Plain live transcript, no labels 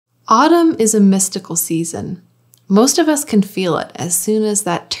Autumn is a mystical season. Most of us can feel it as soon as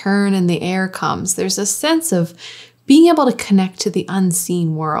that turn in the air comes. There's a sense of being able to connect to the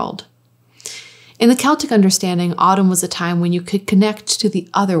unseen world. In the Celtic understanding, autumn was a time when you could connect to the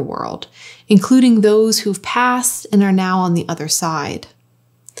other world, including those who've passed and are now on the other side.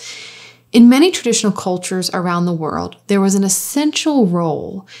 In many traditional cultures around the world, there was an essential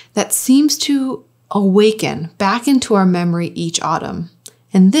role that seems to awaken back into our memory each autumn.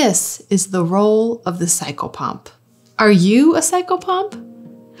 And this is the role of the psychopomp. Are you a psychopomp?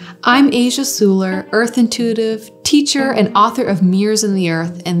 I'm Asia Suler, Earth Intuitive, teacher and author of Mirrors in the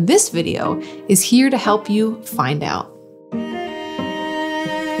Earth, and this video is here to help you find out.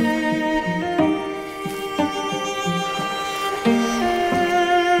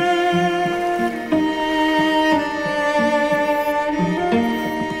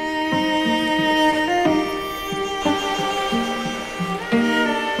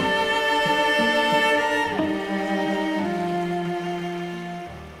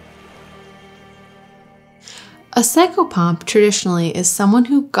 A psychopomp traditionally is someone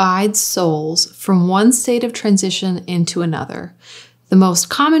who guides souls from one state of transition into another, the most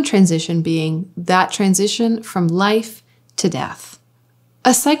common transition being that transition from life to death.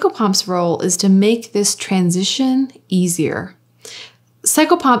 A psychopomp's role is to make this transition easier.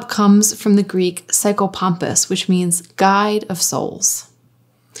 Psychopomp comes from the Greek psychopompus, which means guide of souls.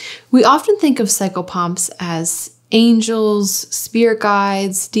 We often think of psychopomps as angels, spirit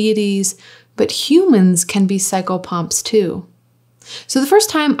guides, deities, but humans can be psychopomps too. So the first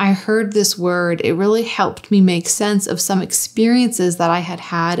time I heard this word, it really helped me make sense of some experiences that I had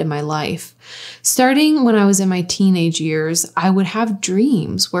had in my life. Starting when I was in my teenage years, I would have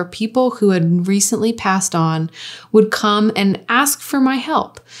dreams where people who had recently passed on would come and ask for my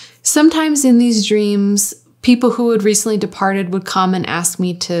help. Sometimes in these dreams, people who had recently departed would come and ask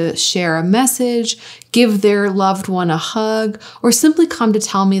me to share a message, give their loved one a hug, or simply come to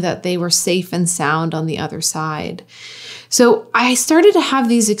tell me that they were safe and sound on the other side. So I started to have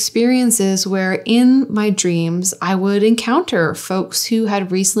these experiences where in my dreams, I would encounter folks who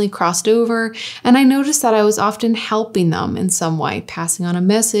had recently crossed over, and I noticed that I was often helping them in some way, passing on a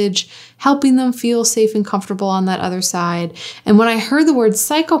message, helping them feel safe and comfortable on that other side. And when I heard the word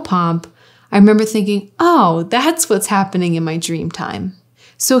psychopomp, I remember thinking, oh, that's what's happening in my dream time.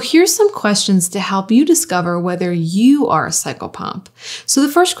 So here's some questions to help you discover whether you are a psychopomp. So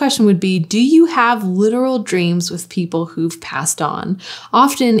the first question would be, do you have literal dreams with people who've passed on?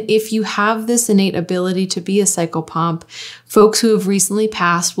 Often, if you have this innate ability to be a psychopomp, folks who have recently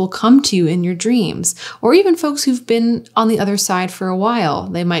passed will come to you in your dreams, or even folks who've been on the other side for a while.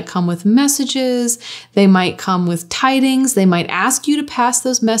 They might come with messages, they might come with tidings, they might ask you to pass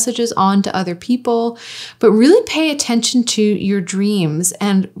those messages on to other people, but really pay attention to your dreams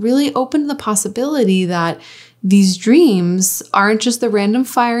and really open to the possibility that these dreams aren't just the random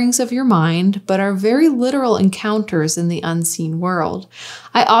firings of your mind, but are very literal encounters in the unseen world.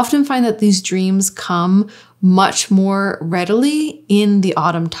 I often find that these dreams come much more readily in the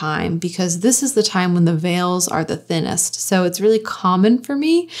autumn time because this is the time when the veils are the thinnest. So it's really common for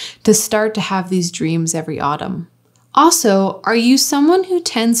me to start to have these dreams every autumn. Also, are you someone who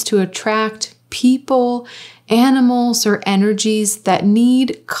tends to attract people, animals, or energies that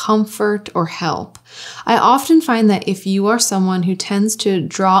need comfort or help? I often find that if you are someone who tends to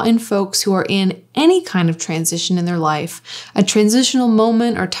draw in folks who are in any kind of transition in their life, a transitional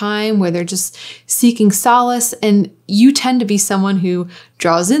moment or time where they're just seeking solace, and you tend to be someone who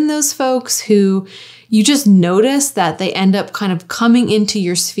draws in those folks who you just notice that they end up kind of coming into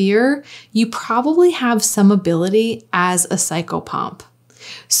your sphere, you probably have some ability as a psychopomp.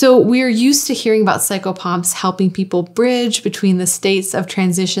 So we're used to hearing about psychopomps helping people bridge between the states of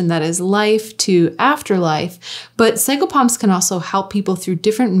transition that is life to afterlife, but psychopomps can also help people through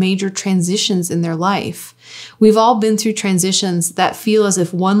different major transitions in their life. We've all been through transitions that feel as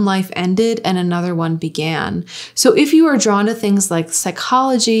if one life ended and another one began. So if you are drawn to things like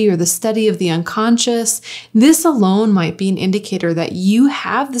psychology or the study of the unconscious, this alone might be an indicator that you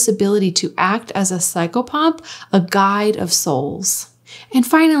have this ability to act as a psychopomp, a guide of souls. And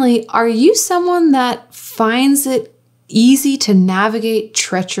finally, are you someone that finds it easy to navigate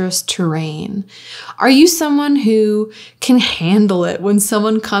treacherous terrain? Are you someone who can handle it when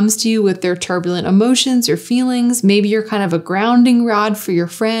someone comes to you with their turbulent emotions or feelings? Maybe you're kind of a grounding rod for your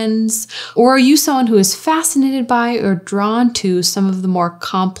friends. Or are you someone who is fascinated by or drawn to some of the more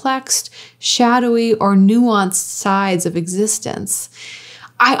complex, shadowy, or nuanced sides of existence?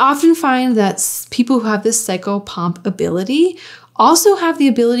 I often find that people who have this psychopomp ability also have the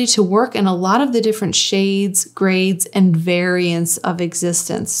ability to work in a lot of the different shades, grades, and variants of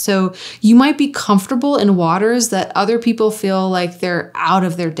existence. So you might be comfortable in waters that other people feel like they're out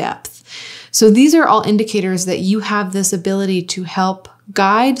of their depth. So these are all indicators that you have this ability to help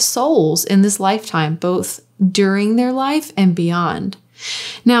guide souls in this lifetime, both during their life and beyond.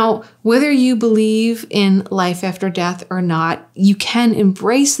 Now, whether you believe in life after death or not, you can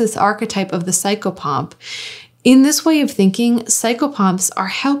embrace this archetype of the psychopomp. In this way of thinking, psychopomps are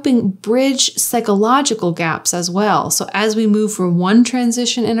helping bridge psychological gaps as well. So as we move from one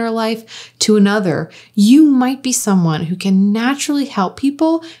transition in our life to another, you might be someone who can naturally help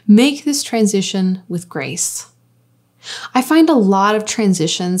people make this transition with grace. I find a lot of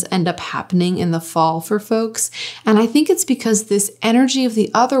transitions end up happening in the fall for folks, and I think it's because this energy of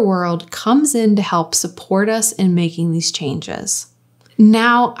the other world comes in to help support us in making these changes.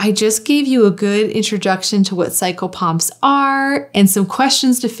 Now, I just gave you a good introduction to what psychopomps are and some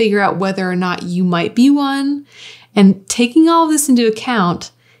questions to figure out whether or not you might be one. And taking all of this into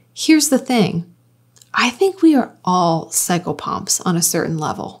account, here's the thing. I think we are all psychopomps on a certain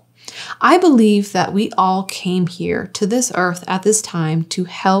level. I believe that we all came here to this earth at this time to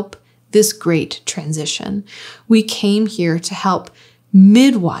help this great transition. We came here to help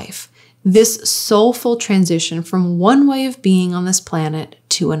midwife this soulful transition from one way of being on this planet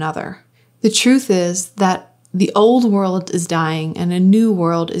to another. The truth is that the old world is dying and a new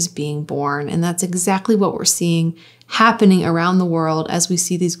world is being born. And that's exactly what we're seeing happening around the world as we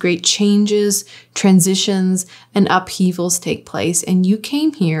see these great changes, transitions, and upheavals take place. And you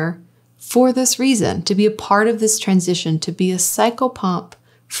came here for this reason, to be a part of this transition, to be a psychopomp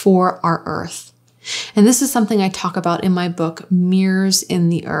for our earth. And this is something I talk about in my book, Mirrors in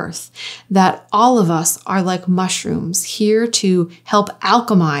the Earth, that all of us are like mushrooms here to help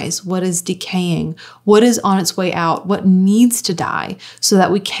alchemize what is decaying, what is on its way out, what needs to die, so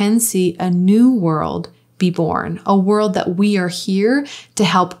that we can see a new world be born, a world that we are here to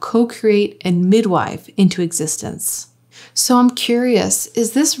help co-create and midwife into existence. So I'm curious,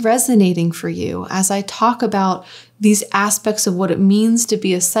 is this resonating for you as I talk about these aspects of what it means to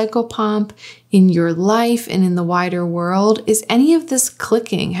be a psychopomp in your life and in the wider world? Is any of this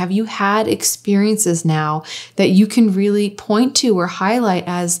clicking? Have you had experiences now that you can really point to or highlight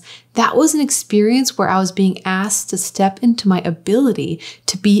as that was an experience where I was being asked to step into my ability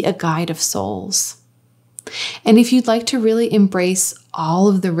to be a guide of souls? And if you'd like to really embrace all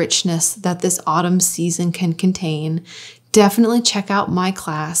of the richness that this autumn season can contain, definitely check out my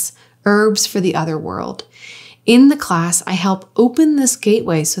class, Herbs for the Otherworld. In the class, I help open this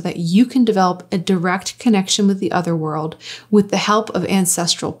gateway so that you can develop a direct connection with the other world with the help of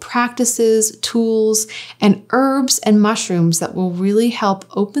ancestral practices, tools, and herbs and mushrooms that will really help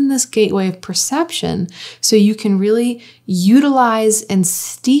open this gateway of perception so you can really utilize and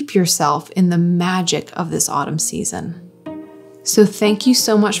steep yourself in the magic of this autumn season. So thank you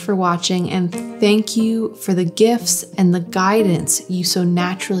so much for watching, and thank you for the gifts and the guidance you so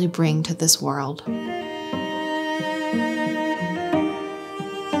naturally bring to this world.